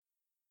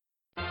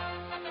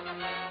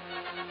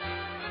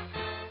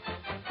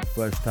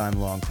First time,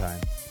 long time.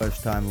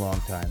 First time, long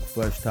time.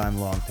 First time,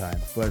 long time.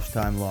 First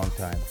time, long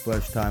time.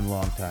 First time,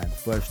 long time.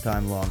 First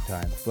time, long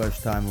time.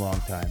 First time, long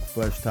time.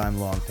 First time,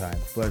 long time.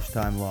 First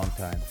time, long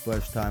time.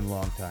 First time,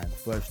 long time.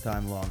 First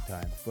time, long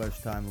time.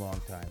 First time,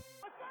 long time.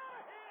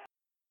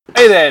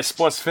 Hey there,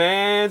 sports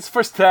fans.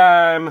 First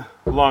time,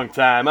 long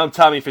time. I'm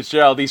Tommy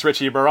Fitzgerald. He's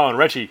Richie Barone.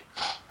 Richie,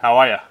 how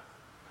are you?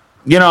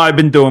 You know, I've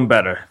been doing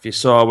better. If you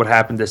saw what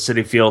happened at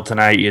Citi Field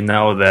tonight, you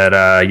know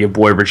that your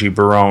boy Richie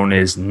Barone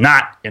is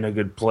not in a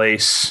good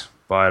place.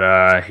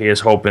 But he is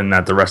hoping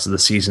that the rest of the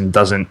season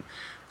doesn't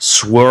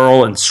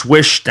swirl and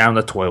swish down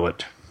the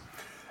toilet.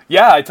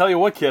 Yeah, I tell you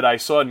what, kid. I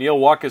saw Neil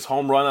Walker's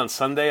home run on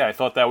Sunday. I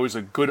thought that was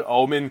a good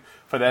omen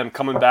for them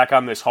coming back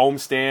on this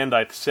homestand.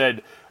 I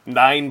said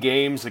 9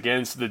 games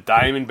against the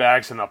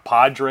Diamondbacks and the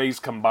Padres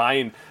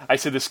combined. I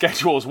said the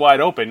schedule is wide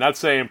open. Not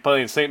saying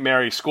playing St.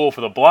 Mary's School for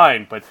the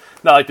Blind, but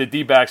not like the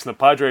D-backs and the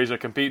Padres are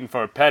competing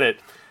for a pennant.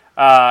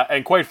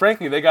 And quite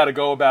frankly, they got to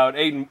go about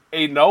 8-0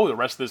 the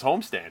rest of this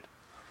homestand.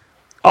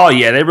 Oh,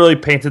 yeah, they really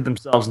painted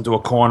themselves into a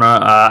corner.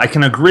 I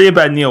can agree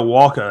about Neil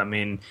Walker. I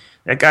mean,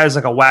 that guy's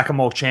like a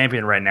whack-a-mole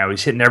champion right now.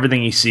 He's hitting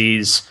everything he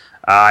sees.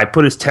 I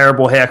put his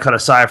terrible haircut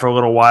aside for a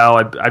little while.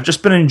 I've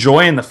just been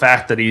enjoying the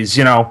fact that he's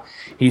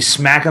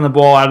smacking the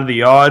ball out of the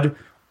yard,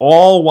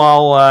 all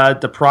while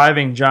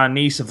depriving John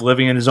Neese of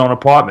living in his own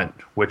apartment,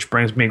 which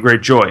brings me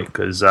great joy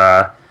because,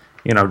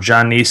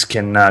 John Neese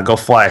can go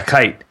fly a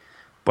kite.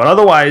 But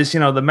otherwise,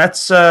 the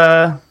Mets,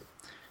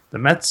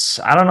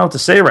 I don't know what to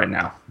say right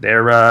now.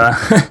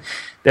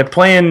 They're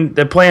playing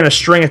a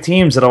string of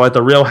teams that are like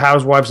the Real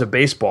Housewives of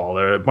baseball.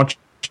 They're a bunch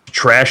of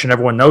trash and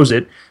everyone knows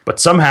it, but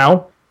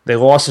somehow they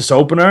lost this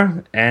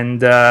opener, and,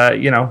 they're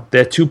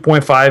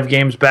 2.5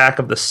 games back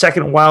of the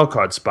second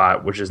wildcard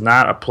spot, which is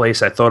not a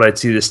place I thought I'd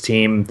see this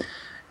team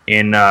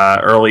in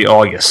early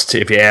August,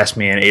 if you ask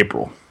me, in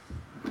April.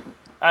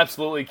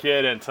 Absolutely,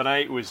 kid, and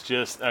tonight was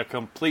just a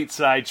complete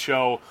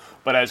sideshow.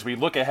 But as we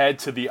look ahead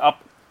to the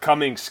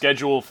upcoming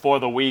schedule for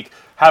the week,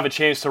 have a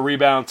chance to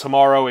rebound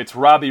tomorrow. It's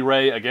Robbie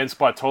Ray against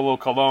Bartolo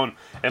Colon,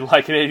 and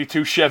like an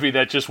 82 Chevy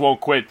that just won't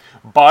quit,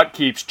 Bart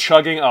keeps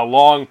chugging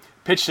along.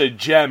 Pitched a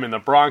gem in the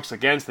Bronx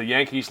against the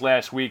Yankees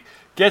last week,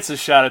 gets a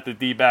shot at the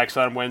D-backs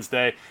on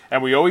Wednesday,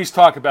 and we always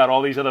talk about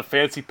all these other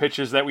fancy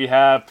pitchers that we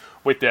have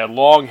with their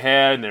long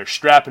hair and their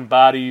strapping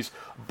bodies.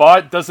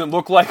 Bart doesn't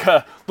look like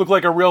a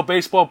real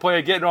baseball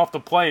player getting off the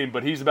plane,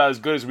 but he's about as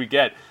good as we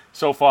get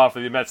so far for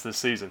the Mets this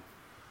season.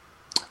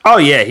 Oh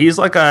yeah, he's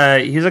like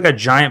a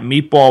giant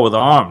meatball with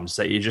arms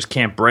that you just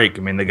can't break.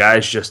 I mean, the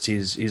guy's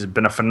he's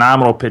been a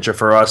phenomenal pitcher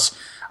for us.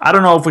 I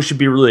don't know if we should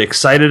be really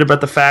excited about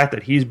the fact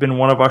that he's been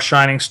one of our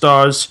shining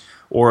stars,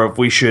 or if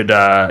we should,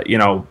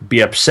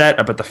 be upset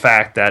about the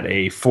fact that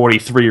a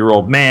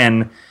 43-year-old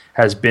man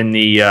has been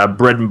the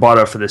bread and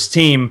butter for this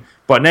team.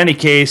 But in any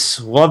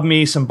case, love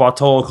me some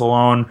Bartolo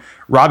Colon.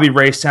 Robbie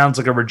Ray sounds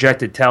like a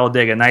rejected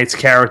Talladega Nights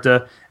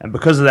character, and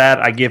because of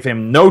that, I give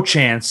him no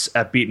chance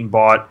at beating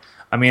Bart.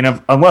 I mean,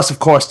 unless, of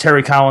course,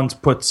 Terry Collins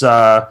pulls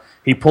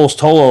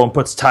Tolo and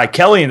puts Ty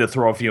Kelly in to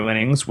throw a few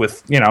innings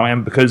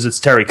and because it's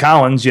Terry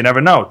Collins, you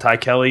never know. Ty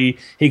Kelly,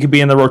 he could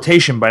be in the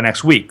rotation by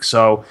next week.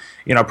 So,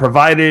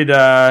 provided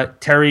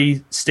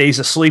Terry stays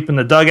asleep in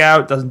the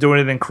dugout, doesn't do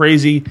anything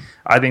crazy,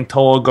 I think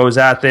Tolo goes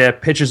out there,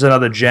 pitches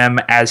another gem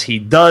as he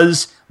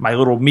does, my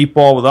little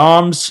meatball with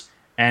arms,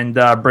 and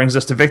brings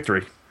us to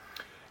victory.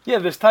 Yeah,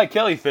 this Ty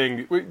Kelly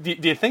thing, do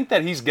you think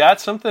that he's got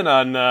something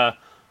on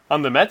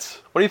the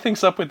Mets? What do you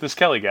think's up with this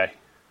Kelly guy?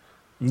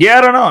 Yeah,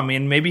 I don't know. I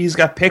mean, maybe he's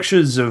got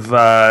pictures of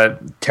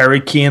Terry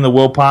keying the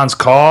Wilpons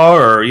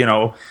car,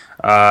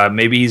 or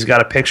maybe he's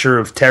got a picture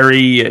of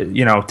Terry,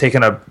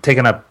 taking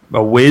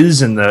a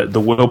whiz in the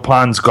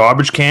Wilpons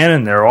garbage can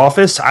in their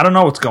office. I don't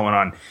know what's going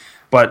on,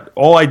 but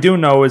all I do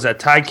know is that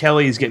Ty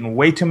Kelly is getting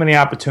way too many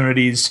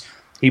opportunities.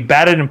 He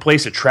batted in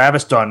place of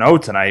Travis d'Arnaud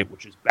tonight,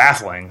 which is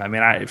baffling. I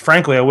mean, I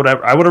would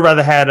have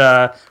rather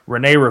had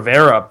Rene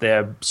Rivera up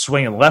there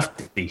swinging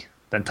lefty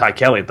than Ty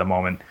Kelly at the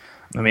moment.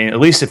 I mean, at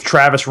least if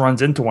Travis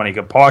runs into one, he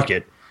could park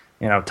it.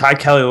 Ty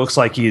Kelly looks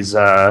like he's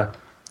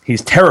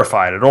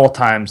terrified at all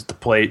times at the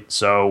plate.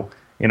 So,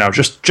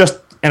 just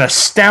an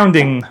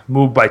astounding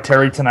move by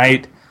Terry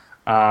tonight.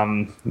 I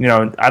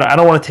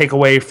don't want to take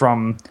away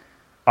from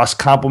us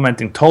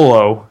complimenting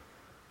Tolo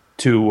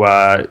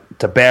to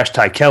bash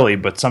Ty Kelly,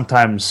 but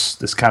sometimes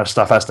this kind of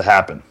stuff has to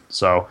happen.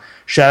 So,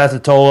 shout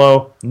out to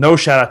Tolo. No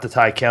shout out to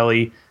Ty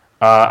Kelly.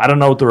 I don't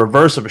know what the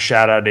reverse of a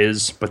shout out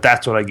is, but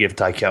that's what I give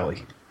Ty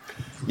Kelly.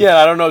 Yeah,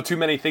 I don't know too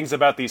many things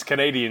about these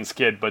Canadians,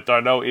 kid, but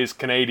d'Arnaud is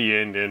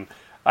Canadian, and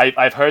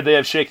I've heard they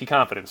have shaky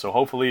confidence. So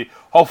hopefully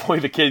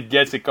the kid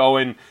gets it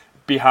going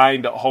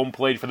behind home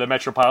plate for the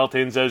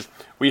Metropolitans as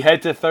we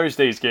head to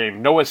Thursday's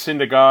game. Noah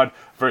Syndergaard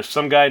versus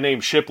some guy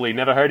named Shipley.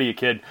 Never heard of you,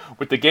 kid.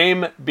 With the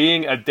game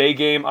being a day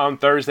game on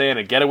Thursday and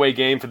a getaway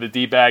game for the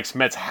D-backs,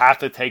 Mets have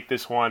to take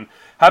this one.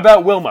 How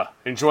about Wilma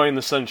enjoying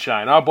the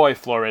sunshine? Our boy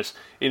Flores,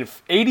 in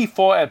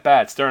 84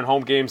 at-bats during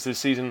home games this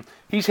season,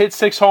 he's hit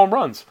 6 home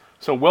runs.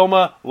 So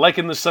Wilma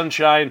liking the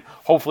sunshine.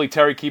 Hopefully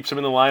Terry keeps him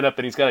in the lineup,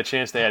 and he's got a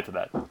chance to add to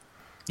that.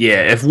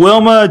 Yeah, if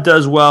Wilma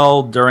does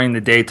well during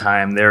the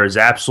daytime, there's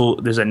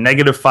a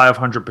negative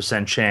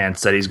 500% chance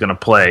that he's going to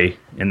play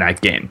in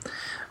that game.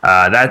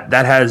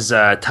 That has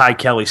Ty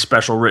Kelly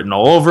special written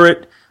all over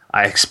it.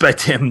 I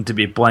expect him to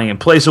be playing in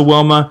place of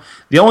Wilma.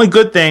 The only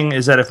good thing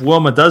is that if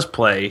Wilma does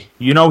play,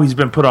 he's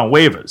been put on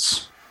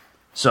waivers.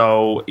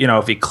 So,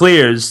 if he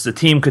clears, the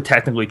team could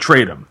technically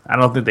trade him. I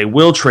don't think they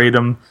will trade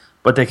him,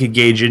 but they could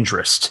gauge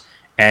interest.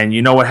 And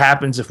you know what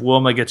happens if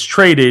Wilma gets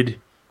traded?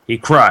 He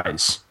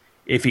cries.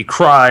 If he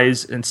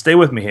cries, and stay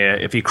with me here,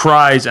 if he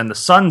cries and the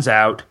sun's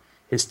out,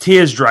 his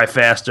tears dry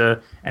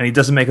faster, and he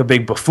doesn't make a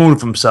big buffoon of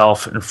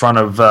himself in front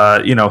of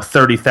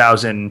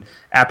 30,000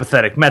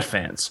 apathetic Met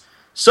fans.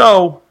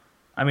 So,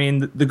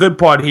 the good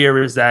part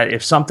here is that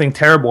if something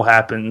terrible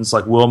happens,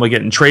 like Wilma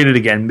getting traded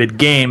again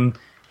mid-game,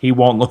 he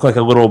won't look like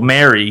a little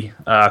Mary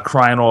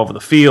crying all over the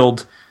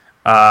field.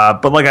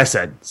 But like I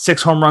said,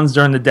 6 home runs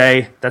during the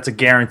day, that's a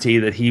guarantee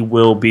that he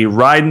will be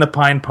riding the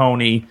pine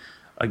pony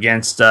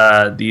against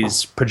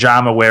these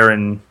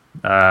pajama-wearing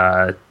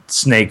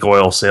snake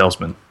oil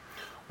salesmen.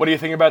 What do you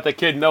think about the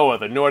kid Noah,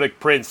 the Nordic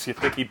Prince? You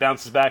think he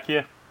bounces back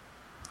here?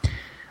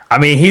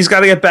 He's got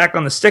to get back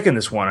on the stick in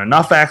this one.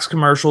 Enough Axe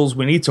commercials.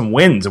 We need some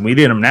wins, and we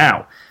need them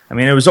now.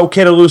 It was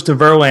okay to lose to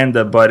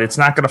Verlander, but it's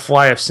not going to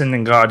fly if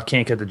Syndergaard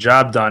can't get the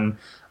job done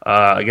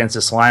against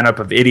this lineup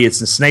of idiots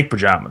in snake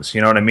pajamas.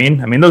 You know what I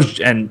mean?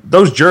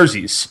 Those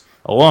jerseys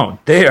alone,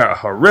 they are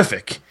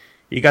horrific.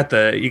 You got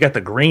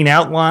the green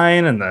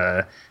outline and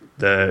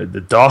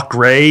the dark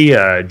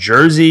gray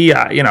jersey.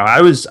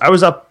 I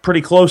was up pretty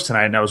close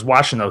tonight, and I was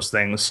watching those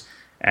things,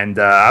 and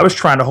I was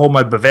trying to hold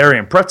my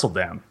Bavarian pretzel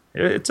down.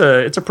 It's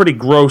a pretty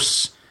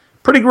gross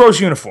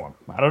uniform.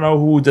 I don't know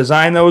who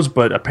designed those,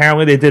 but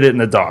apparently they did it in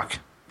the dark.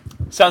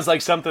 Sounds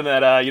like something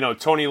that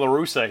Tony La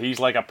Russa, he's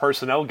like a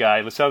personnel guy.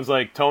 It sounds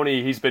like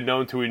Tony, he's been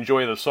known to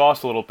enjoy the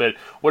sauce a little bit.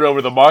 Went over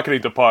to the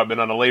marketing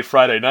department on a late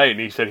Friday night, and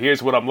he said,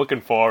 "Here's what I'm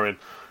looking for," and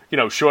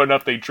sure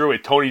enough, they drew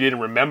it. Tony didn't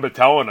remember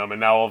telling them, and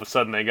now all of a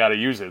sudden they got to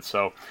use it.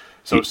 So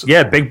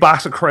yeah, big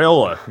box of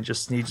Crayola. He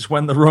just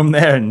went in the room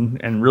there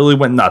and really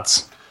went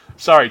nuts.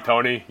 Sorry,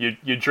 Tony,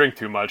 you drink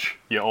too much,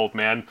 you old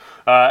man.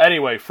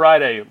 Anyway,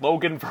 Friday,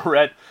 Logan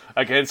Verrett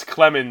against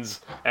Clemens,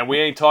 and we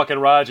ain't talking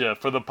Raja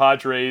for the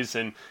Padres.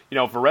 And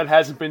Verrett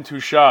hasn't been too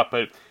sharp,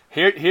 but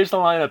here's the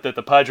lineup that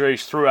the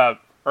Padres threw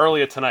out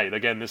earlier tonight.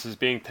 Again, this is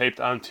being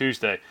taped on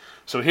Tuesday.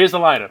 So here's the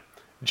lineup: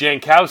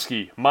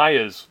 Jankowski,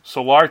 Myers,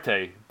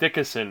 Solarte,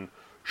 Dickerson,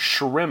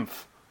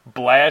 Schrimpf,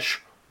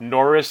 Blash,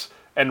 Norris,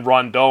 and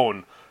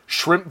Rondon.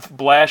 Schrimpf,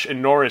 Blash,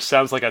 and Norris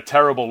sounds like a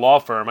terrible law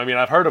firm.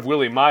 I've heard of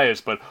Willie Myers,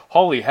 but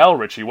holy hell,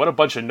 Richie, what a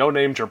bunch of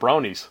no-name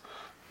jabronis.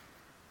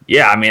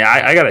 Yeah,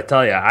 I got to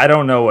tell you, I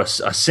don't know a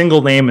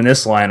single name in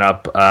this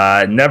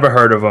lineup. Never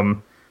heard of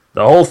them.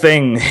 The whole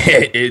thing,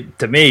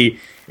 to me,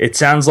 it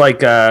sounds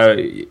like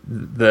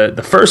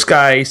the first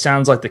guy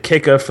sounds like the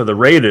kicker for the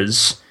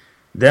Raiders.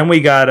 Then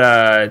we got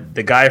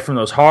the guy from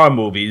those horror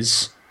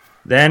movies.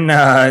 Then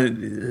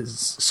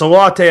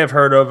Solarte I've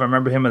heard of. I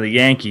remember him of the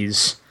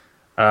Yankees.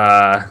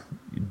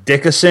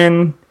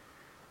 Dickerson.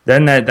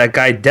 Then that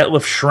guy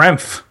Detlef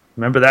Schrempf.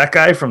 Remember that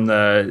guy from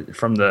the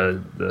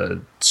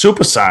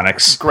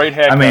Supersonics? Great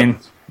haircut.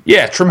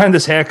 Yeah,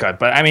 tremendous haircut.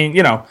 But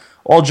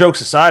all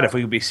jokes aside, if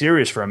we could be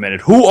serious for a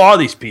minute, who are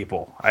these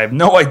people? I have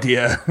no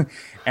idea.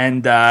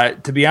 And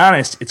to be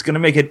honest, it's going to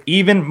make it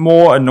even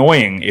more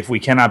annoying if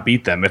we cannot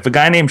beat them. If a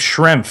guy named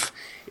Schrempf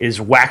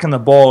is whacking the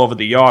ball over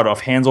the yard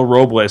off Hansel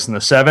Robles in the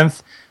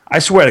 7th, I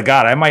swear to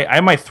God, I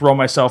might throw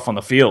myself on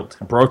the field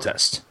and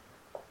protest.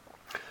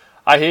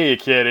 I hear you,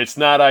 kid. It's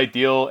not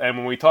ideal. And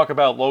when we talk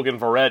about Logan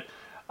Verrett,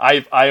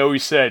 I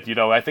always said,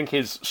 I think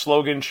his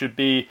slogan should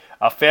be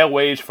a fair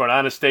wage for an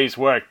honest day's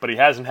work, but he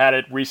hasn't had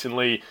it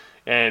recently,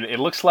 and it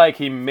looks like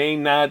he may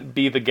not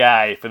be the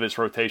guy for this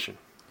rotation.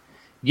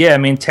 Yeah,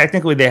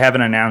 technically they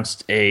haven't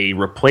announced a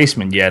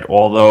replacement yet,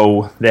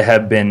 although there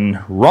have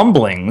been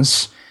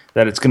rumblings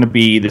that it's going to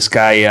be this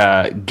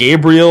guy,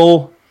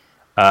 Gabriel,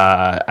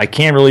 I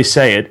can't really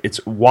say it. It's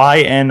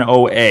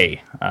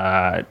Ynoa.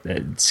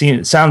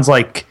 It sounds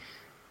like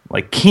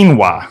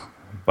quinoa,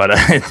 but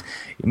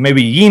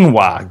maybe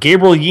Yinhua.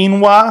 Gabriel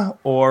Yinhua,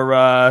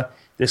 or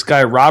this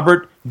guy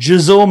Robert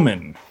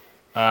Gsellman.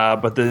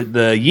 But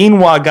the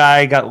Yinhua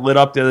guy got lit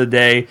up the other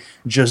day.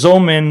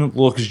 Gsellman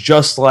looks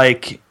just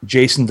like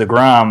Jason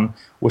DeGrom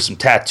with some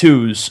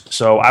tattoos,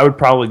 so I would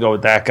probably go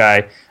with that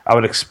guy. I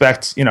would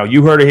expect,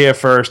 you heard it here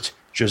first,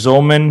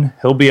 Gsellman,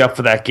 he'll be up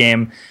for that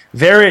game.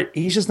 Verrett,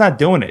 he's just not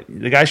doing it.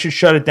 The guy should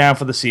shut it down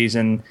for the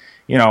season.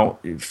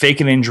 Fake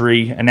an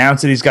injury,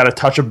 announce that he's got a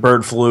touch of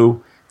bird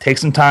flu, take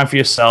some time for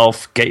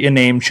yourself, get your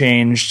name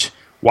changed,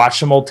 watch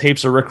some old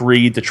tapes of Rick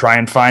Reed to try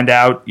and find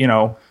out,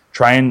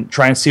 try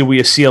and see where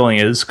your ceiling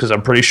is, because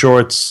I'm pretty sure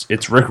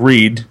it's Rick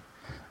Reed,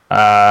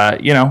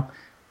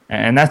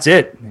 and that's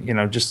it.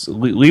 Just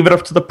leave it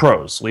up to the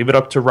pros. Leave it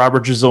up to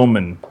Robert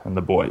Gsellman and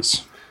the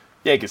boys.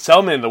 Yeah,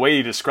 Gsellman, the way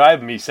you describe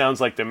him, he sounds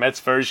like the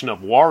Mets version of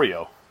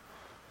Wario.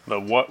 The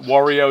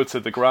Wario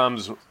to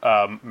DeGrom's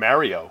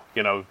Mario.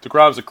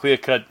 DeGrom's a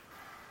clear-cut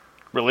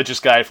religious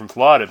guy from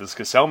Florida. This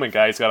Gesellman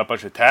guy, he's got a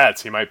bunch of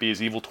tats. He might be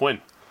his evil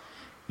twin.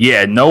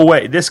 Yeah, no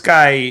way. This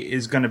guy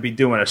is going to be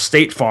doing a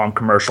State Farm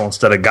commercial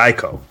instead of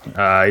Geico.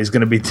 He's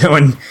going to be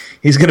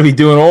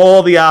doing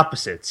all the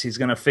opposites. He's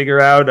going to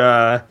figure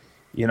out,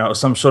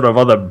 some sort of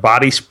other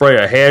body spray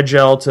or hair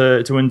gel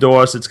to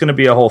endorse. It's going to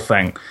be a whole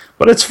thing,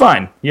 but it's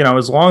fine.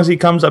 As long as he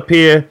comes up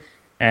here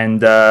and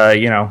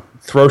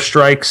throw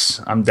strikes,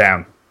 I'm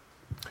down.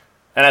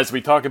 And as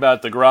we talk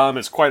about DeGrom,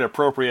 it's quite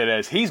appropriate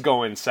as he's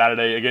going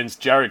Saturday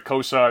against Jarred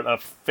Cosart, a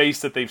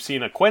face that they've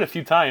seen quite a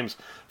few times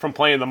from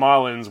playing the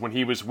Marlins when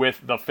he was with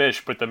the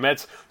Fish. But the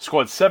Mets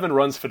scored 7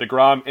 runs for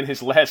DeGrom in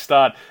his last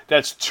start.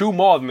 That's 2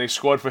 more than they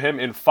scored for him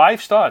in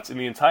 5 starts in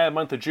the entire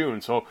month of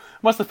June. So it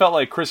must have felt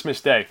like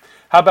Christmas Day.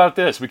 How about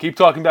this? We keep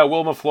talking about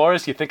Wilmer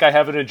Flores. You think I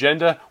have an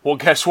agenda? Well,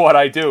 guess what?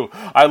 I do.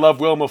 I love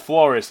Wilmer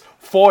Flores.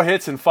 4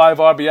 hits and 5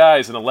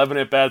 RBIs and 11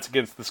 at-bats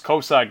against this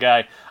Cosart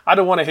guy. I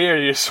don't want to hear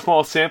your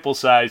small sample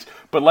size,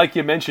 but like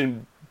you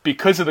mentioned,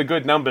 because of the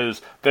good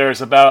numbers,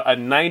 there's about a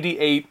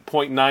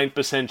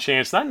 98.9%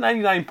 chance, not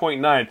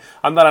 99.9,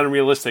 I'm not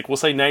unrealistic, we'll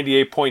say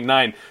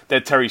 98.9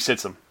 that Terry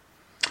sits him.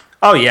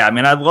 Oh yeah, I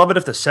mean, I'd love it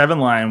if the 7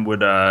 line would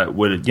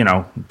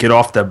get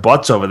off their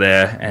butts over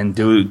there and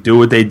do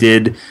what they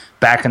did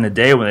back in the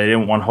day when they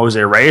didn't want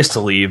Jose Reyes to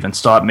leave and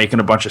start making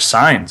a bunch of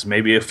signs.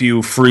 Maybe a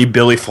few free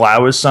Billy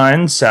Flowers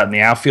signs out in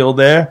the outfield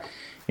there.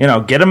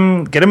 Get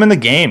him in the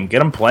game,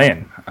 get him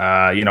playing.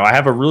 I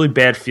have a really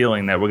bad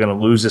feeling that we're going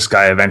to lose this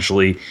guy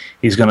eventually.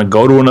 He's going to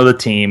go to another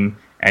team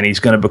and he's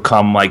going to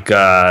become like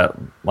a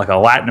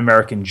Latin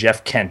American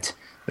Jeff Kent.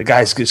 The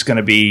guy's just going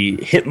to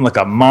be hitting like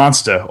a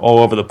monster all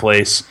over the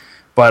place.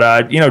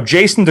 But,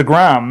 Jason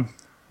DeGrom,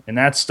 in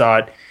that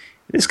start,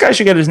 this guy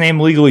should get his name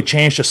legally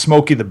changed to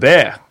Smokey the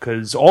Bear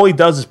because all he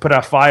does is put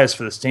out fires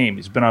for this team.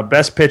 He's been our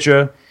best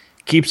pitcher,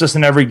 keeps us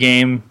in every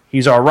game.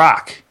 He's our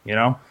rock,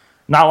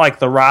 Not like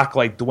the Rock,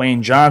 like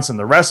Dwayne Johnson,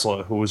 the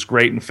wrestler, who was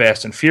great and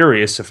Fast and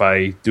Furious, if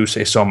I do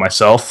say so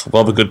myself.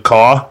 Love a good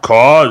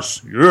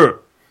cars, yeah.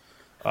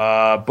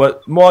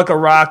 But more like a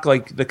Rock,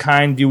 like the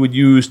kind you would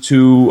use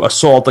to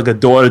assault like a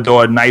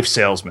door-to-door knife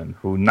salesman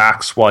who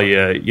knocks while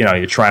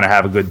you're trying to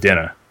have a good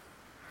dinner.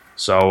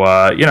 So,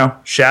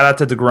 shout out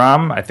to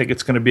DeGrom. I think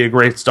it's going to be a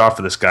great start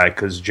for this guy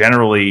because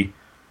generally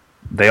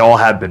they all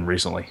have been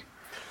recently.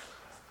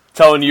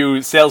 Telling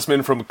you,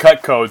 salesman from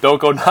Cutco, don't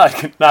go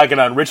knocking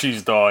on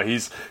Richie's door.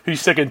 He's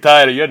sick and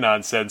tired of your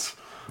nonsense.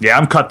 Yeah,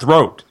 I'm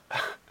cutthroat.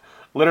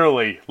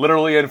 literally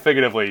and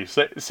figuratively.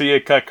 See you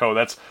at Cutco.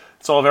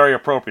 It's all very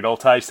appropriate. All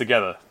ties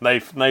together.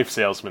 Knife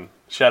salesman.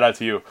 Shout out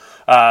to you.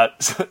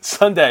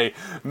 Sunday,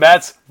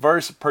 Mets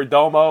versus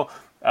Perdomo.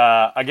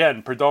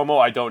 Again, Perdomo,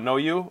 I don't know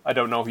you. I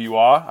don't know who you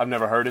are. I've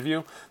never heard of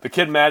you. The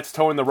kid Matt's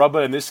towing the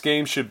rubber, and this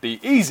game should be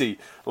easy.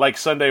 Like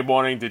Sunday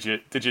morning, did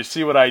you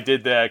see what I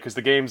did there? Because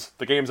the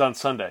game's on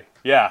Sunday.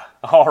 Yeah,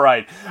 all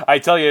right. I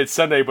tell you it's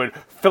Sunday, but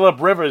Phillip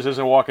Rivers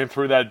isn't walking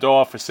through that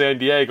door for San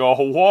Diego.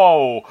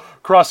 Whoa,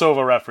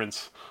 crossover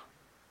reference.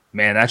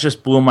 Man, that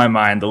just blew my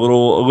mind. A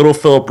little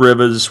Phillip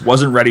Rivers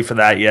wasn't ready for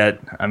that yet.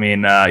 I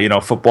mean,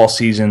 football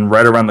season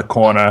right around the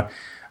corner.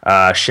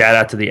 Shout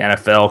out to the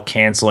NFL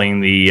canceling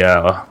the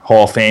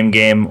Hall of Fame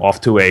game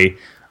off to a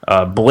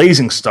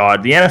blazing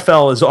start. The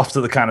NFL is off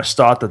to the kind of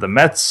start that the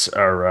Mets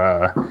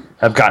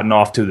have gotten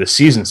off to this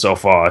season so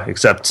far,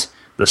 except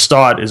the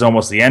start is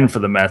almost the end for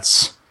the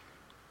Mets.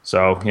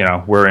 So,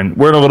 we're in a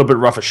little bit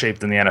rougher shape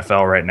than the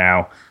NFL right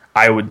now.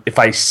 If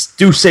I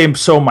do say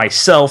so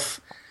myself,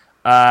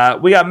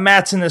 we got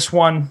Mats in this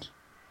one.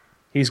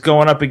 He's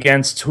going up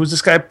against, who's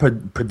this guy,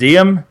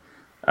 Padium?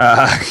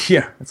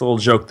 Yeah, it's a little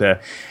joke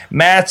there.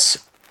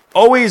 Matt's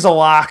always a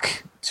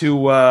lock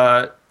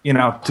to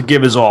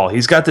give his all.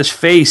 He's got this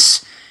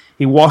face.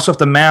 He walks off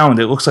the mound.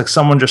 It looks like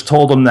someone just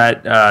told him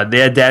that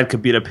their dad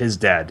could beat up his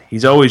dad.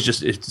 He's always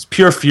it's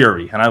pure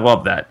fury, and I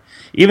love that.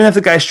 Even if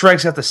the guy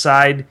strikes at the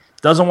side,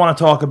 doesn't want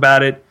to talk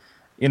about it,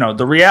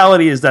 the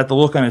reality is that the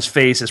look on his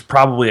face is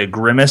probably a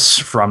grimace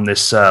from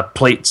this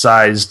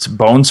plate-sized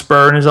bone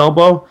spur in his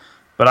elbow.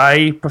 But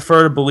I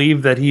prefer to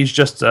believe that he's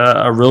just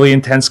a really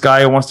intense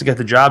guy who wants to get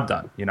the job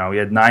done. He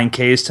had 9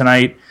 Ks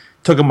tonight.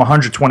 Took him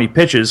 120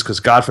 pitches because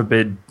God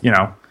forbid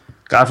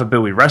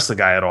we rest the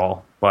guy at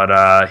all.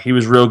 But he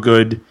was real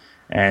good,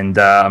 and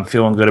I'm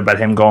feeling good about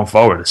him going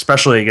forward,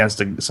 especially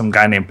against some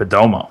guy named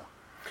Perdomo.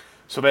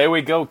 So there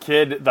we go,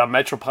 kid. The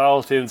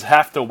Metropolitans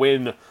have to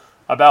win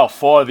about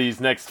 4 of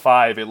these next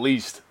 5 at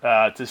least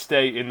to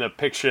stay in the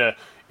picture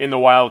in the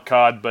wild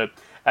card. But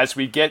as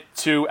we get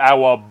to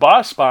our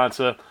bar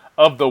sponsor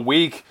of the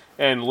week,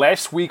 and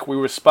last week we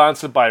were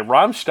sponsored by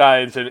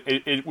Rammstein's, and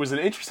it was an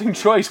interesting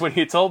choice when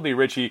you told me,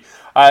 Richie.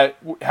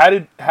 How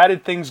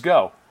did things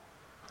go?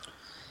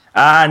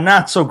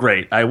 Not so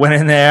great. I went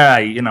in there.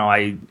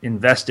 I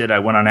invested. I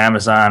went on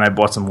Amazon. I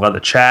bought some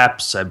leather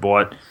chaps. I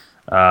bought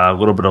a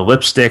little bit of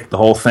lipstick. The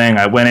whole thing.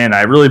 I went in.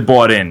 I really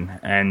bought in,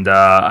 and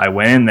I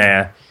went in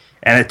there,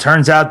 and it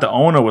turns out the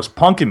owner was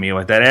punking me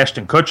like that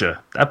Ashton Kutcher.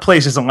 That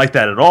place isn't like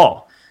that at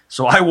all.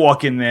 So I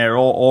walk in there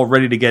all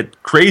ready to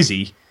get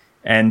crazy.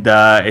 And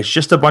it's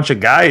just a bunch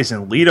of guys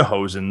in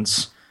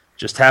lederhosens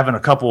just having a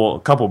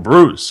couple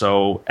brews.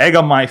 So egg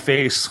on my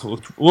face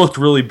looked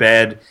really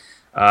bad.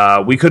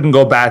 We couldn't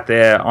go back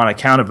there on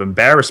account of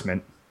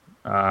embarrassment.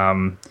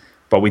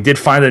 But we did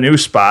find a new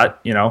spot,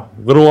 a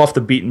little off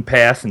the beaten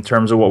path in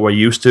terms of what we're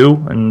used to.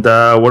 And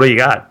what do you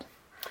got?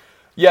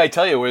 Yeah, I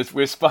tell you,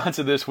 we're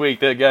sponsored this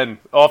week. Again,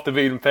 off the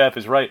beaten path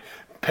is right.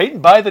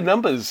 Paint by the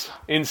numbers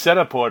in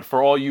Centerport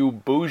for all you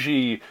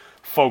bougie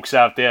folks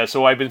out there.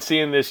 So I've been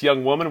seeing this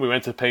young woman. We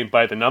went to Paint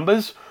by the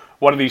Numbers.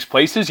 One of these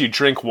places, you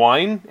drink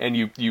wine and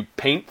you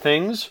paint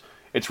things.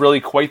 It's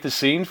really quite the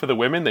scene for the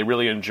women. They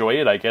really enjoy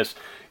it. I guess,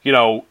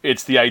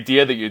 it's the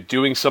idea that you're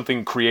doing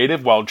something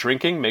creative while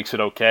drinking makes it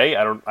okay.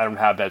 I don't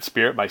have that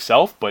spirit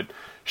myself, but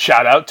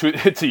shout out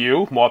to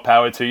you. More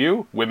power to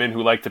you, women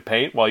who like to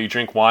paint while you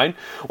drink wine.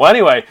 Well,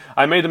 anyway,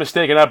 I made the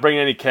mistake of not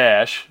bringing any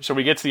cash. So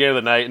we get to the end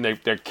of the night and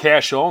they're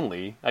cash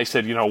only. I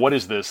said, what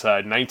is this,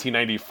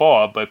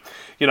 1994? But,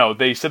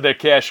 they said they're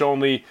cash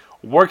only.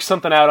 Work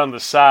something out on the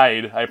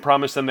side. I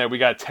promised them that we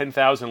got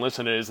 10,000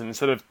 listeners, and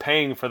instead of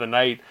paying for the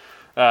night,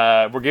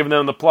 we're giving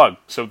them the plug.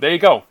 So there you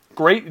go.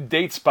 Great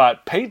date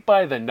spot. Paint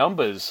by the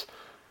Numbers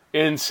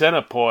in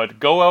Centerport.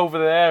 Go over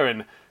there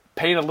and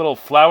paint a little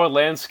flower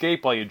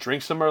landscape while you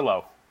drink some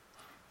Merlot.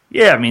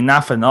 Yeah, I mean,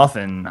 not for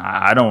nothing.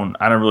 I don't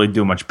really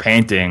do much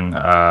painting.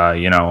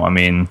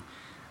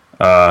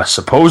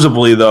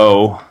 Supposedly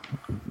though,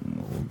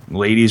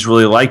 ladies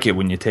really like it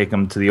when you take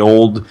them to the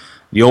old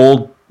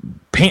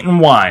paint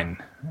and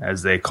wine,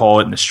 as they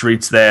call it in the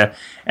streets there.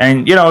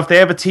 And if they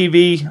have a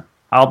TV,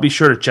 I'll be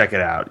sure to check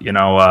it out.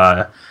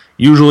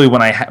 Usually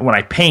when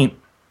I paint,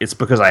 it's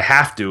because I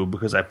have to,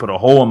 because I put a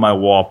hole in my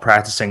wall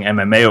practicing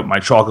MMA with my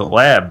chocolate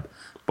lab.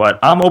 But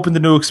I'm open to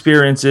new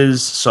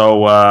experiences,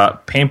 so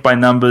Paint by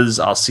Numbers.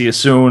 I'll see you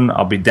soon.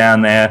 I'll be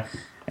down there,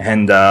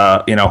 and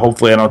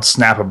hopefully I don't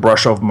snap a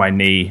brush over my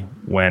knee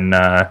when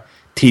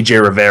T.J.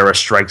 Rivera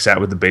strikes out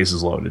with the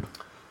bases loaded.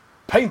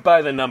 Paint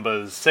by the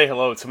Numbers. Say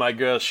hello to my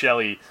girl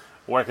Shelly,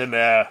 working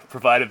there,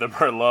 provided the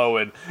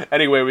Merlot. And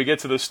anyway, we get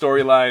to the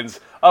storylines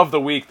of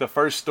the week. The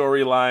first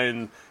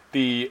storyline,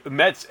 the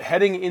Mets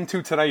heading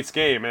into tonight's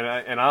game,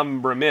 and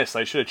I'm remiss.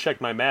 I should have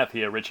checked my math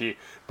here, Richie.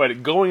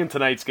 But going into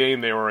tonight's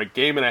game, they were a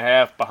game and a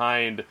half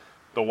behind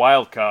the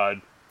wild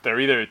card. They're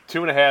either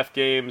 2.5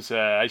 games.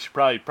 I should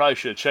probably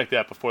should have checked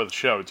that before the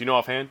show. Do you know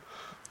offhand?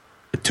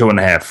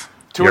 2.5.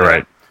 You're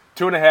right.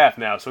 2.5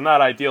 now, so not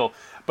ideal.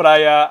 But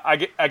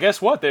I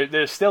guess what?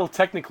 They're still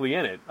technically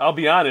in it. I'll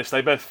be honest.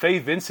 I bet Faye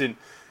Vincent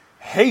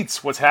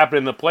hates what's happening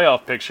in the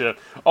playoff picture.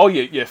 Oh,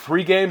 you're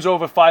 3 games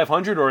over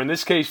 500, or in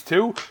this case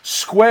 2,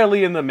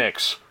 squarely in the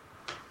mix.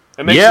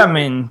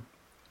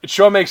 It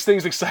sure makes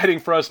things exciting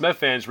for us Met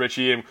fans,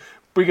 Richie, and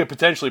we could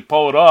potentially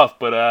pull it off.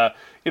 But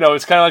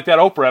it's kind of like that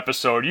Oprah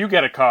episode. You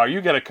get a car. You're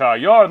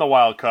in the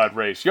wild card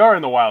race.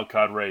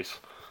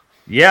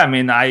 Yeah,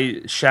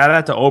 I shout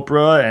out to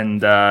Oprah,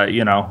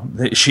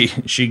 and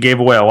she gave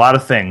away a lot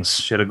of things.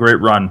 She had a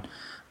great run,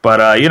 but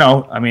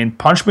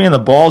punch me in the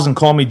balls and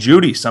call me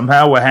Judy.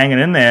 Somehow we're hanging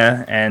in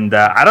there, and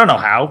I don't know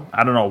how,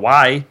 I don't know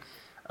why.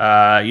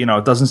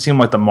 It doesn't seem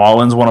like the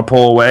Marlins want to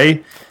pull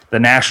away. The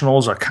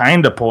Nationals are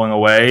kind of pulling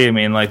away.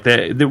 We're not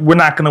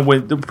going to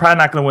win. They're probably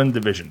not going to win the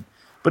division,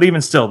 but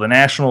even still, the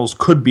Nationals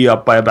could be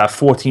up by about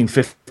 14,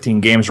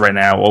 15 games right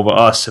now over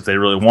us if they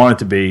really wanted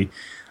to be.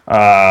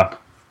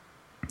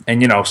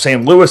 And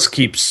St. Louis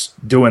keeps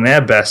doing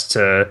their best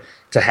to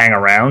hang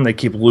around. They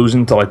keep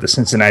losing to like the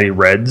Cincinnati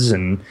Reds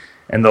and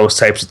those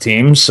types of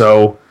teams.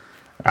 So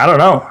I don't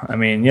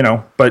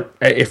know. But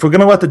if we're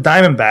gonna let the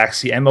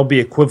Diamondbacks, the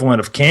MLB equivalent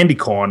of candy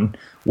corn,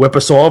 whip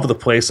us all over the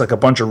place like a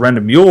bunch of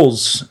rented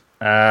mules,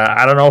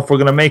 I don't know if we're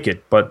gonna make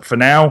it. But for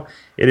now,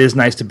 it is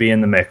nice to be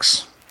in the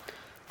mix.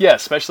 Yeah,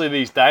 especially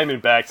these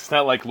Diamondbacks. It's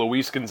not like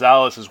Luis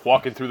Gonzalez is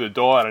walking through the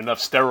door on enough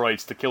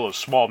steroids to kill a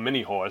small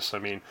mini horse.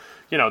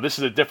 This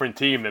is a different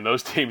team than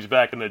those teams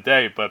back in the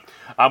day. But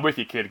I'm with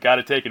you, kid. Got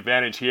to take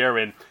advantage here.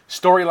 And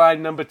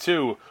storyline number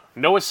 2,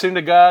 Noah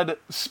Syndergaard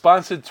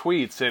sponsored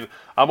tweets. And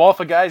I'm all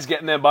for guys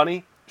getting their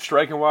money,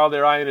 striking while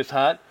their iron is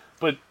hot.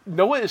 But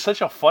Noah is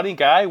such a funny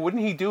guy.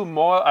 Wouldn't he do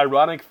more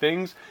ironic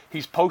things?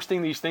 He's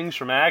posting these things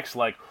from acts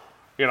like,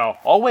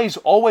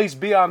 always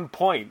be on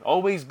point.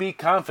 Always be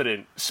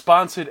confident.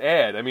 Sponsored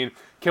ad.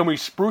 Can we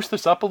spruce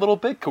this up a little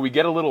bit? Can we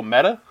get a little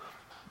meta?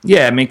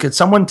 Yeah, could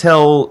someone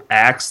tell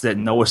Axe that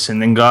Noah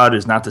Syndergaard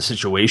is not the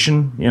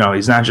situation?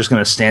 He's not just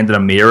going to stand in a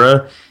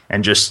mirror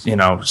and just,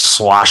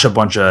 slosh a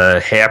bunch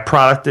of hair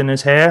product in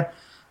his hair.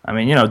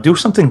 Do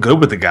something good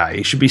with the guy.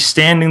 He should be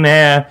standing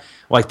there,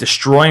 like,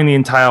 destroying the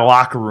entire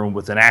locker room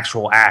with an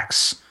actual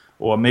axe,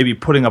 or maybe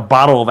putting a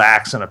bottle of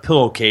Axe in a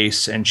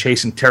pillowcase and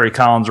chasing Terry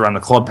Collins around the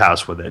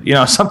clubhouse with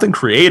it. Something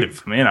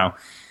creative.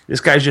 This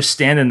guy's just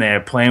standing there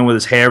playing with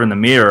his hair in the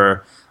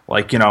mirror,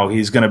 like,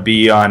 he's going to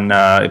be on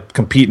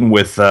competing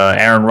with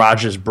Aaron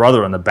Rodgers'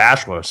 brother on The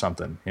Bachelor or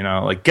something.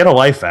 Get a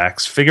life,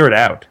 Axe. Figure it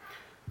out.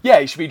 Yeah,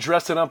 he should be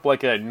dressing up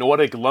like a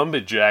Nordic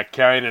lumberjack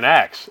carrying an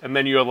axe. And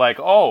then you're like,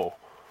 oh,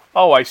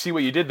 I see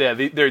what you did there.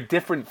 They're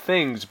different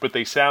things, but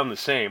they sound the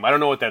same. I don't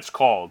know what that's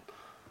called.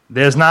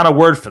 There's not a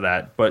word for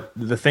that, but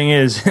the thing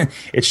is,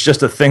 it's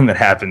just a thing that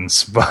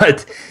happens.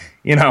 But,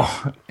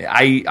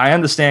 I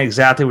understand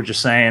exactly what you're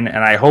saying, and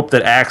I hope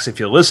that Axe,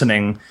 if you're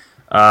listening,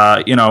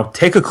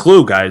 take a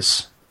clue,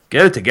 guys.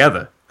 Get it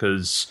together,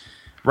 because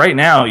right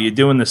now you're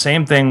doing the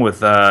same thing with,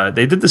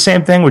 they did the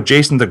same thing with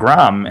Jason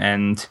DeGrom,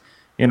 and,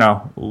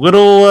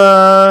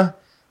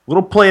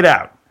 little played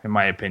out, in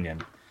my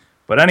opinion.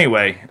 But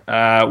anyway,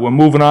 we're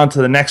moving on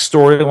to the next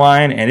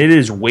storyline, and it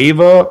is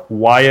waiver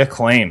wire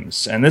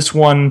claims. And this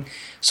one,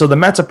 so the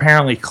Mets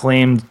apparently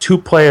claimed 2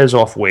 players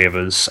off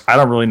waivers. I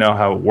don't really know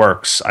how it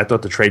works. I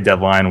thought the trade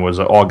deadline was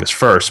August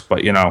 1st,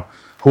 but,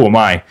 who am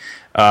I?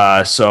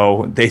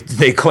 So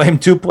they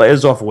claimed 2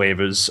 players off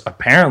waivers.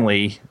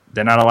 Apparently,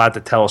 they're not allowed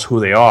to tell us who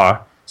they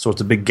are, so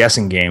it's a big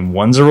guessing game.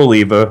 One's a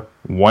reliever,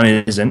 one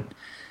isn't.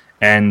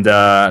 And,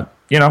 I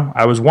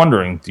was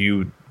wondering, do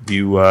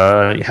you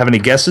have any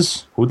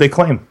guesses? Who'd they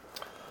claim?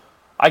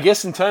 I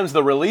guess in terms of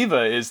the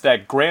reliever, is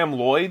that Graham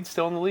Lloyd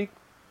still in the league?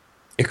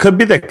 It could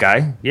be that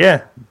guy.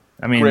 Yeah,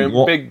 I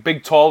mean,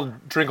 big, tall,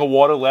 drink of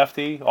water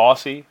lefty,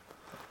 Aussie.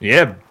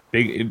 Yeah,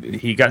 big.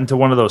 He got into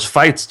one of those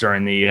fights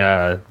during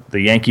the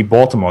Yankee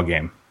Baltimore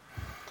game.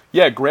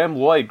 Yeah, Graham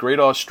Lloyd, great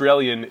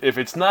Australian. If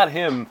it's not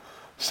him,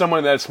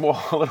 someone that's a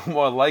little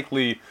more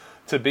likely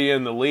to be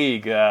in the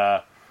league.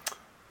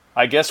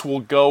 I guess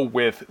we'll go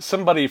with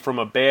somebody from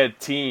a bad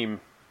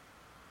team.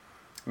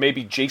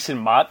 Maybe Jason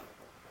Mott.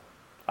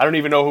 I don't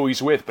even know who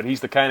he's with, but he's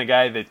the kind of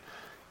guy that,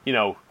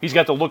 he's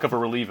got the look of a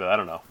reliever. I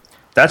don't know.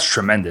 That's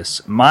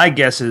tremendous. My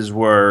guesses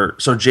were,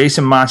 so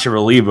Jason Mott's your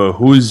reliever.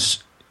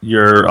 Who's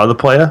your other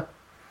player?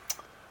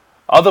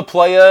 Other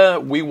player,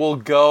 we will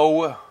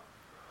go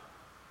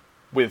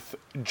with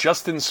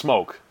Justin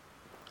Smoke.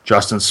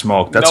 Justin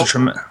Smoke. That's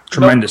a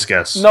tremendous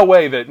guess. No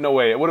way.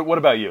 What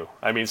about you?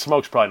 I mean,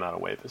 Smoke's probably not a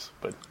waivers,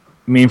 but...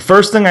 I mean,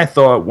 first thing I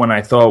thought when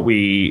I thought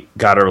we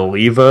got a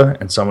reliever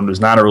and someone who's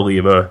not a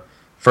reliever,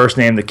 first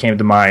name that came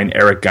to mind,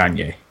 Eric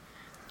Gagne.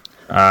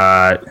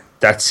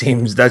 That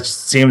seems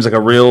like a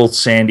real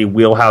Sandy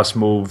wheelhouse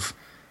move.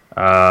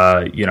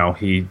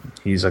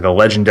 He's like a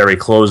legendary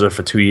closer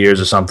for 2 years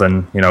or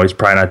something. He's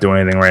probably not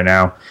doing anything right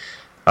now.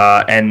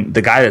 And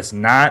the guy that's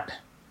not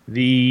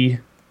the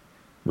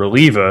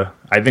reliever,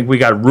 I think we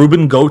got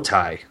Ruben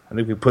Gotay. I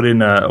think we put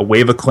in a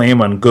waiver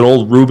claim on good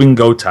old Ruben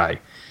Gotay.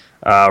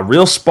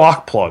 Real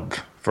spark plug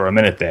for a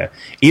minute there.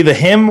 Either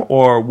him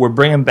or we're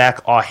bringing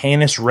back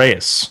Argenis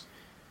Reyes.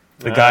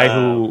 The guy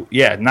who,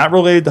 not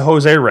related to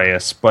Jose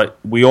Reyes, but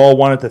we all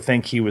wanted to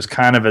think he was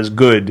kind of as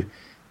good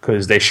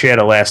because they shared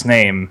a last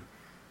name.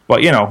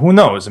 But, who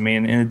knows? I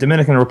mean, in the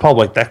Dominican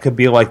Republic, that could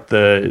be like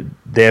their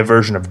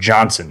version of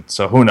Johnson.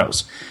 So who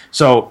knows?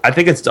 So I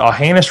think it's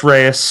Argenis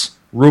Reyes,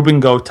 Ruben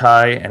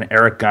Gotay, and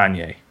Eric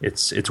Gagne.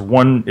 It's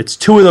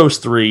 2 of those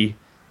 3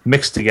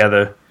 mixed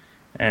together.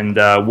 And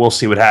we'll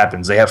see what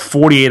happens. They have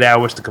 48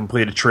 hours to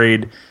complete a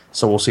trade,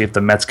 so we'll see if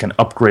the Mets can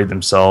upgrade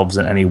themselves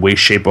in any way,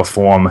 shape, or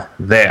form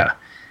there.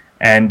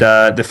 And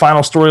the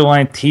final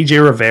storyline,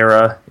 TJ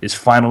Rivera is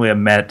finally a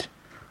Met.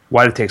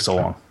 Why did it take so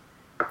long?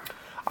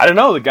 I don't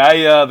know. The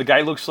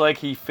guy looks like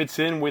he fits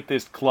in with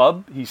this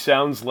club. He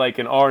sounds like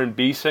an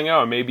R&B singer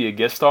or maybe a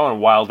guest star on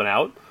Wild 'N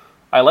Out.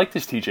 I like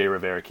this TJ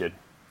Rivera kid.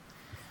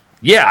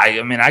 Yeah,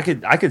 I mean, I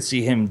could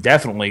see him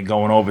definitely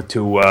going over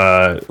to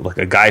like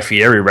a Guy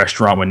Fieri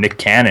restaurant with Nick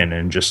Cannon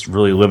and just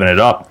really living it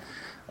up.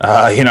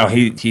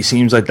 He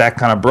seems like that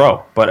kind of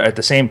bro. But at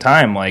the same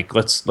time, like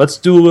let's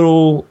do a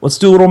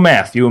little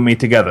math, you and me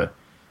together,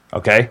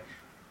 okay?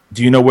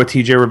 Do you know where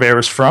TJ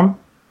Rivera's from?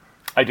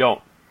 I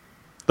don't.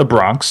 The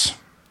Bronx.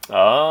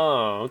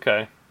 Oh,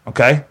 okay.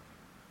 Okay.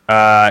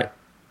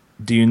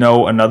 Do you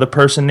know another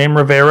person named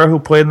Rivera who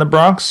played in the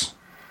Bronx?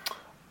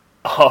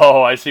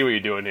 Oh, I see what you're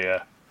doing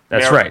here.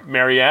 That's right.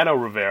 Mariano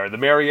Rivera, the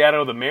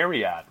Mariano the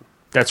Marriott.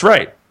 That's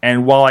right.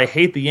 And while I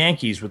hate the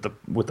Yankees with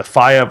the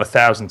fire of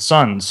 1,000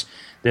 suns,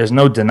 there's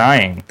no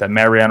denying that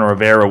Mariano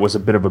Rivera was a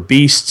bit of a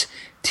beast.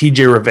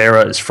 TJ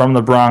Rivera is from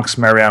the Bronx.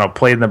 Mariano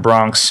played in the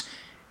Bronx.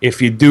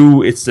 If you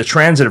do, it's the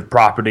transitive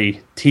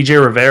property.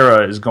 TJ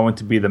Rivera is going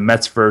to be the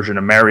Mets version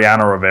of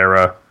Mariano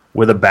Rivera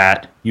with a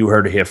bat. You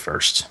heard it here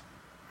first.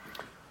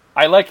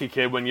 I like it,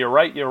 kid. When you're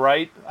right, you're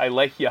right. I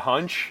like your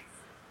hunch.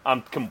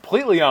 I'm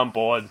completely on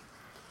board.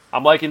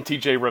 I'm liking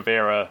TJ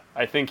Rivera.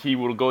 I think he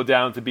will go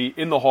down to be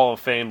in the Hall of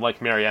Fame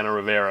like Mariano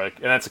Rivera,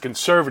 and that's a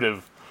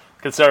conservative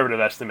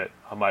estimate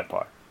on my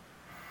part.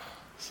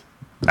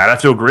 I'd have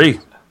to agree.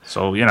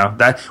 So,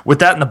 that with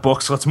that in the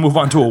books, let's move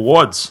on to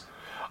awards.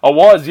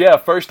 Awards, yeah.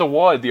 First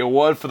award, the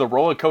award for the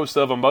roller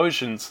coaster of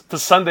emotions to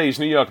Sunday's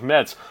New York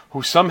Mets,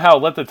 who somehow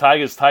let the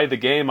Tigers tie the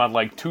game on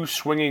like 2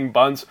 swinging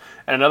bunts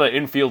and another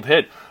infield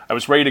hit. I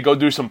was ready to go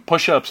do some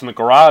push-ups in the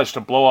garage to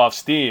blow off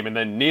steam, and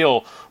then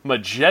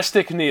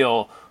Majestic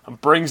Neil,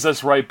 brings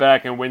us right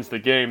back and wins the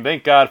game.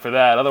 Thank God for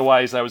that.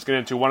 Otherwise, I was getting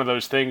into one of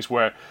those things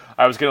where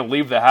I was going to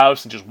leave the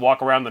house and just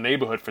walk around the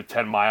neighborhood for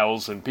 10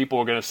 miles, and people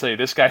were going to say,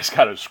 this guy's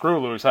got a screw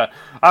loose. I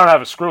don't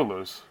have a screw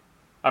loose.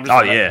 I'm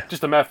just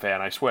just a Met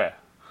fan, I swear.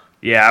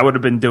 Yeah, I would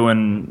have been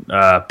doing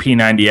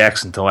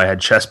P90X until I had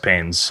chest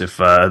pains if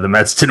the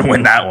Mets didn't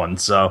win that one.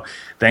 So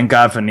thank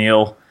God for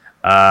Neil.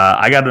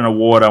 I got an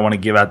award I want to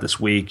give out this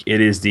week.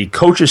 It is the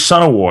Coach's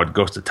Son Award.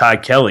 Goes to Ty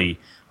Kelly,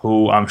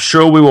 who I'm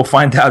sure we will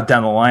find out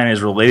down the line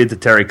is related to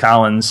Terry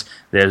Collins.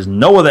 There's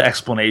no other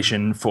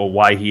explanation for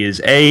why he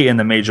is A, in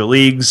the major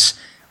leagues,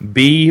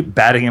 B,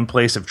 batting in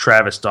place of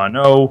Travis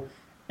d'Arnaud,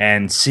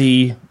 and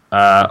C,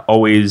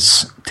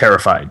 always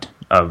terrified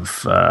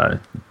of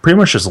pretty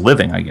much just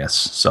living, I guess.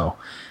 So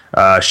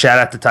shout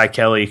out to Ty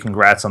Kelly.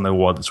 Congrats on the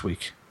award this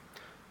week.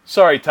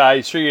 Sorry,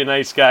 Ty. Sure you're a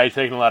nice guy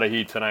taking a lot of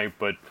heat tonight,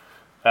 but,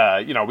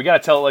 we got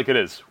to tell it like it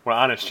is. We're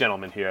honest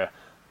gentlemen here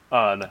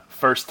on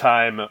First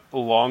Time,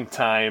 Long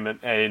Time,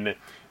 and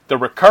the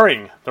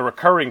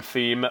recurring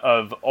theme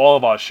of all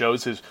of our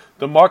shows is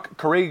the Mark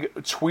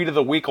Carrig Tweet of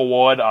the Week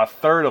Award, our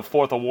third of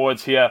fourth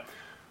awards here.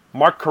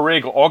 Mark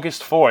Carrig,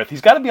 August 4th.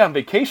 He's got to be on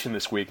vacation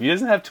this week. He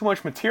doesn't have too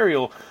much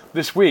material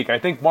this week. I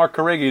think Mark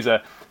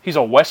Carrig, he's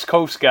a West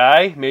Coast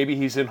guy. Maybe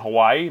he's in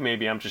Hawaii.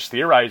 Maybe I'm just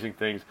theorizing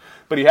things.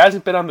 But he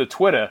hasn't been on the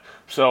Twitter.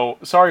 So,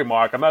 sorry,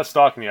 Mark. I'm not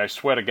stalking you. I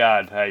swear to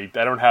God. I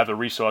don't have the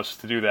resources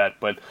to do that.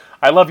 But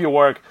I love your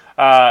work.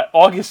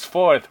 August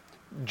 4th,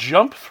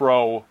 jump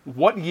throw.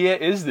 What year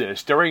is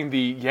this? During the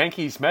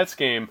Yankees-Mets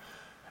game.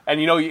 And,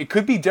 it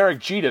could be Derek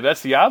Jeter.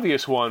 That's the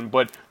obvious one.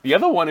 But the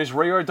other one is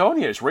Ray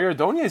Ordonez. Ray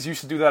Ordonez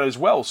used to do that as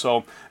well.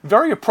 So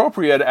very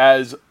appropriate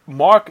as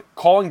Mark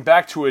calling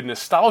back to a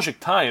nostalgic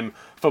time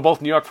for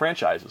both New York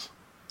franchises.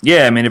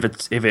 Yeah, I mean, if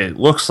it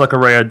looks like a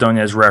Ray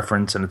Ordonez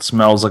reference and it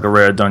smells like a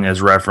Ray Ordonez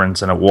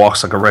reference and it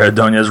walks like a Ray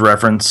Ordonez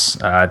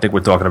reference, I think we're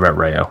talking about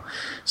Rayo.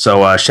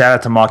 So shout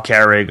out to Mark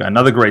Carrig.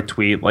 Another great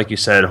tweet. Like you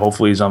said,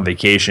 hopefully he's on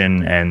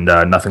vacation and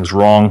nothing's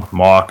wrong.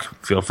 Mark,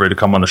 feel free to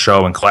come on the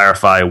show and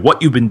clarify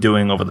what you've been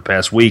doing over the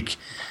past week.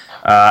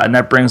 And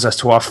that brings us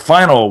to our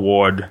final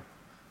award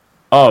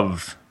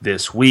of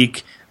this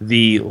week.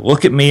 The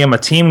Look at Me, I'm a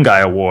Team Guy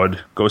award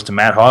goes to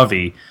Matt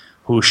Harvey,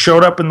 who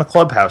showed up in the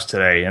clubhouse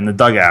today in the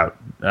dugout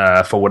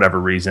for whatever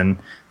reason,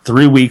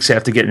 3 weeks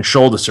after getting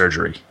shoulder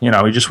surgery. He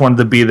just wanted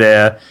to be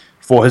there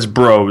for his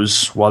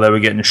bros while they were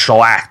getting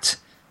shellacked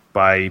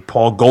by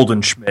Paul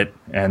Goldschmidt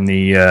and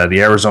the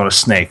Arizona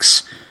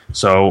Snakes.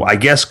 So I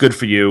guess good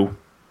for you.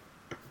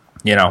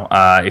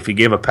 If you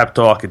gave a pep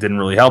talk, it didn't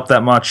really help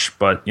that much,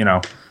 but,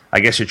 I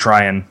guess you're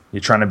trying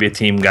to be a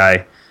team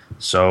guy.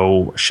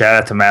 So shout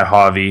out to Matt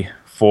Harvey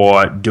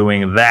for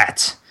doing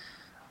that.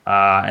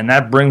 And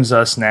that brings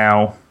us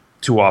now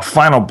to our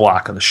final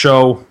block of the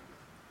show.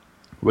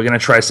 We're going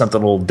to try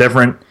something a little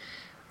different.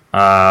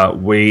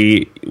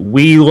 We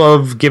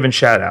love giving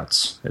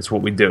shout-outs. It's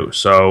what we do.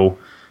 So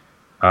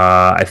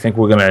I think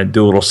we're going to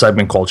do a little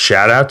segment called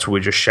Shout-Outs, where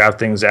we just shout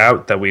things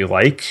out that we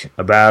like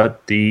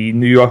about the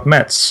New York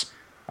Mets.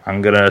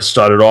 I'm going to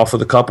start it off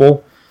with a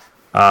couple.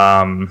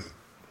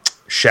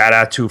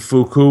 Shout-out to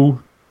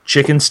Fuku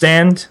Chicken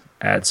Stand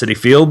at Citi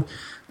Field.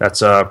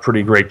 That's a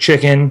pretty great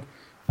chicken.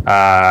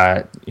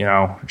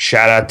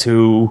 Shout out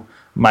to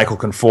Michael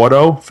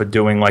Conforto for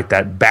doing like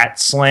that bat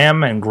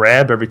slam and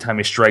grab every time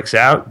he strikes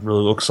out.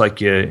 Really looks like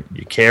you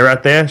care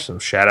out there, so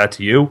shout out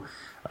to you.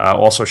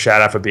 Also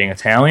shout out for being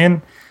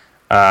Italian.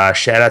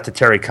 Shout out to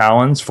Terry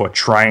Collins for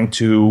trying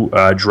to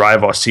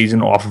drive our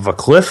season off of a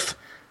cliff.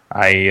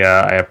 I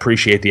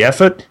appreciate the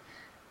effort.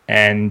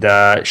 And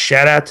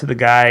shout out to the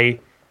guy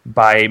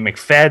by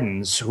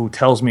McFadden's who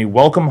tells me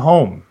welcome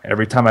home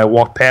every time I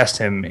walk past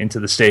him into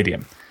the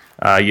stadium.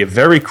 You're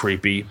very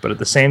creepy, but at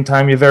the same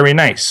time, you're very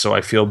nice. So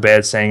I feel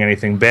bad saying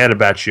anything bad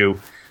about you.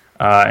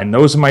 And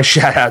those are my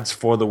shout-outs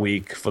for the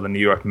week for the New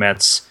York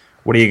Mets.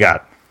 What do you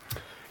got?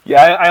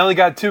 Yeah, I only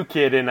got two,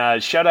 kid.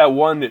 And shout-out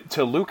one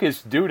to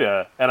Lucas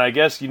Duda. And I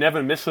guess you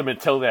never miss them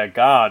until they're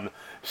gone.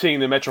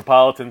 Seeing the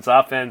Metropolitans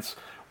offense.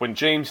 When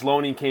James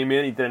Loney came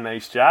in, he did a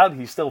nice job.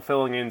 He's still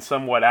filling in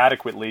somewhat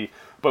adequately.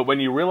 But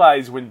when you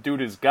realize when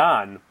Duda's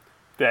gone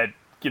that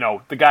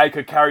the guy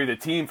could carry the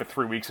team for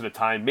 3 weeks at a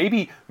time.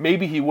 Maybe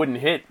he wouldn't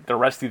hit the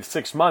rest of the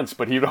 6 months,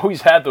 but he'd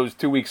always had those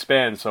 2 week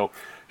spans. So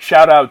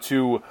shout out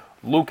to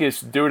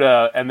Lucas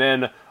Duda. And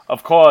then,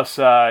 of course,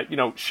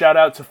 shout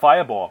out to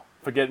Fireball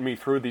for getting me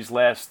through these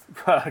last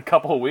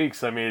couple of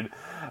weeks. I mean,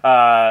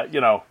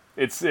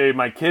 it's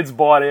my kids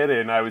bought it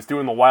and I was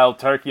doing the wild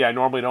turkey. I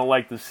normally don't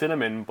like the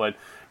cinnamon, but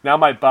now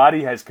my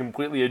body has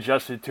completely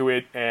adjusted to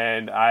it,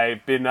 and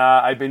I've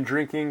been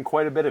drinking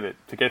quite a bit of it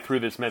to get through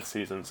this Mets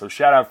season. So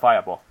shout out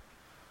Fireball.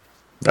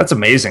 That's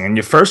amazing. And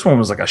your first one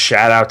was like a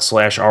shout out /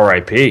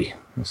 RIP.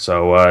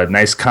 So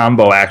nice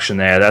combo action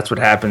there. That's what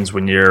happens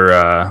when you're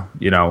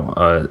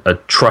a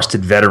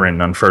trusted veteran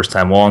on First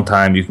Time Long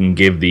Time. You can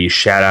give the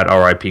shout out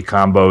RIP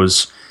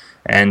combos,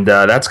 and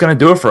that's going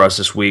to do it for us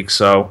this week.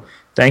 So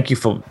thank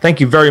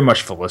you very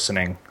much for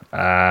listening.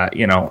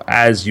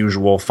 As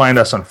usual, find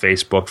us on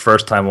Facebook,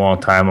 First Time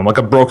Long Time. I'm like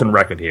a broken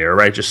record here,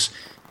 right? Just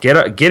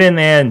get in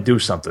there and do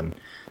something.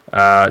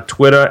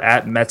 Twitter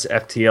at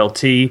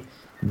MetsFTLT,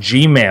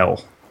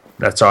 Gmail,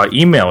 that's our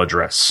email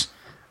address.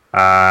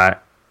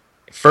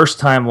 First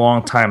Time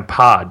Long Time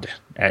Pod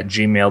at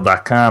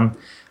gmail.com.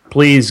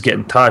 please get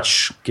in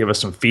touch, give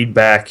us some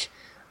feedback.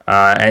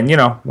 And,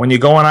 when you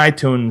go on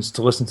iTunes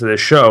to listen to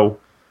this show,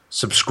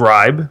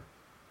 subscribe,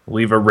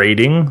 leave a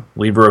rating,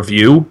 leave a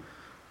review.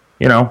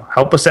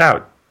 Help us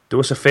out. Do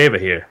us a favor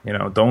here.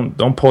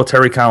 Don't pull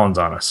Terry Collins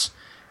on us.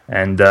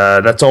 And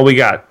that's all we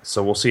got.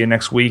 So we'll see you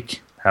next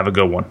week. Have a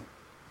good one.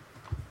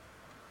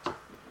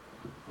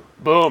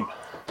 Boom.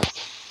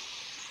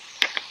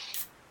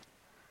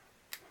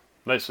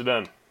 Nicely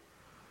done.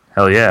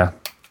 Hell yeah.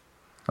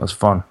 That was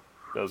fun.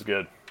 That was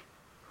good.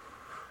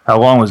 How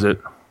long was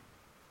it?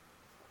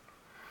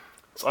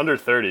 It's under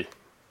 30.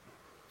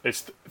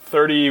 It's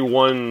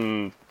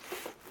 31,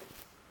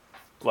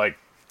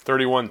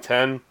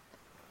 31:10,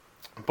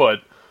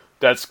 but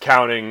that's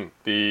counting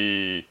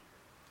the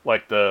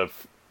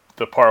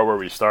part where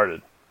we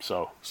started.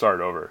 So,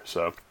 started over.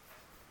 So,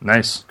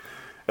 nice.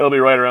 It'll be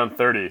right around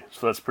 30,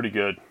 so that's pretty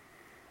good.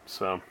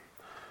 So,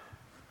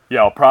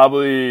 yeah, I'll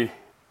probably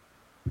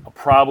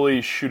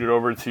shoot it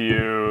over to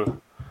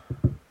you.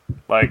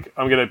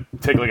 I'm going to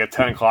take a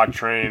 10 o'clock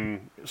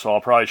train, so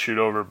I'll probably shoot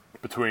over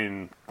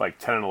between 10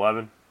 and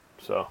 11.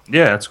 So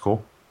yeah, that's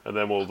cool. And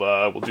then we'll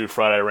do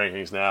Friday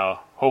rankings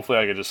now. Hopefully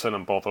I can just send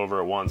them both over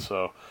at once.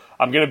 So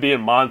I'm going to be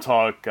in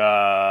Montauk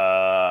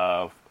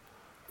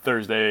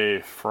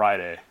Thursday,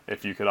 Friday,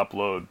 if you could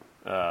upload,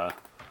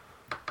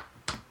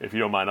 if you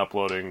don't mind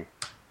uploading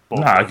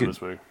both of them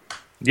this week.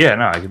 Yeah,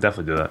 no, I could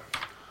definitely do that.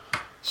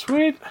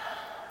 Sweet.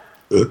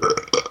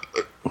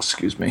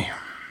 Excuse me.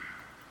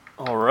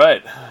 All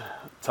right.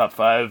 Top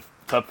five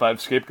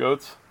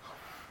scapegoats.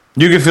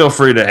 You can feel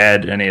free to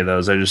add any of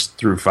those. I just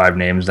threw 5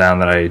 names down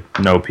that I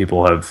know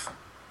people have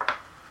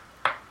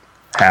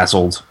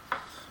hassled.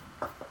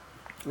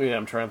 Yeah,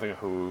 I'm trying to think of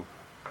who.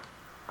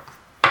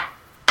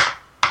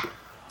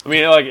 I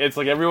mean, it's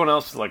everyone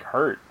else is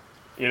hurt.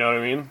 You know what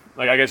I mean?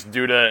 I guess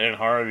Duda and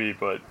Harvey,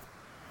 but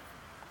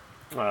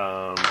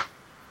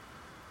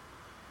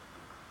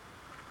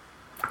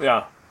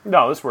yeah,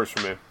 no, this works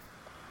for me.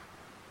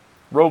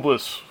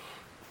 Robles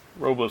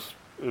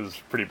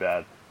is pretty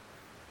bad.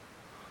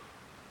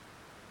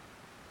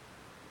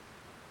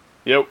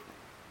 Yep.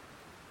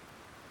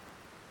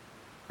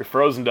 You're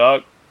frozen,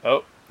 dog.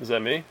 Oh, is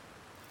that me?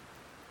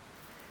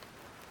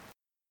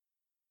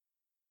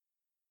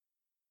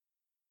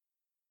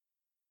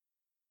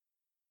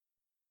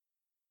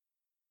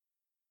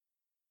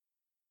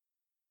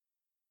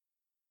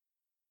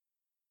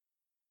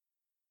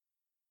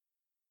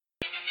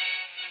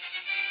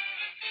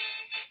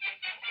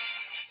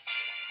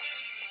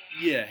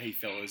 Yeah, hey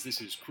fellas, this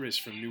is Chris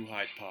from New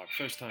Hyde Park.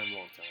 First time,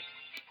 long time.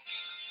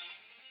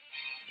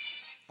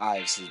 Hi,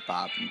 this is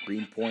Bob from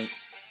Greenpoint.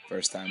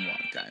 First time, long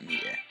time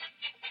here.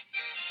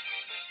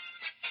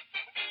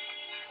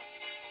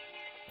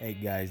 Hey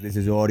guys, this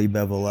is Audie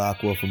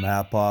Bevilacqua from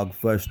Hapog.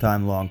 First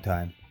time, long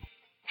time.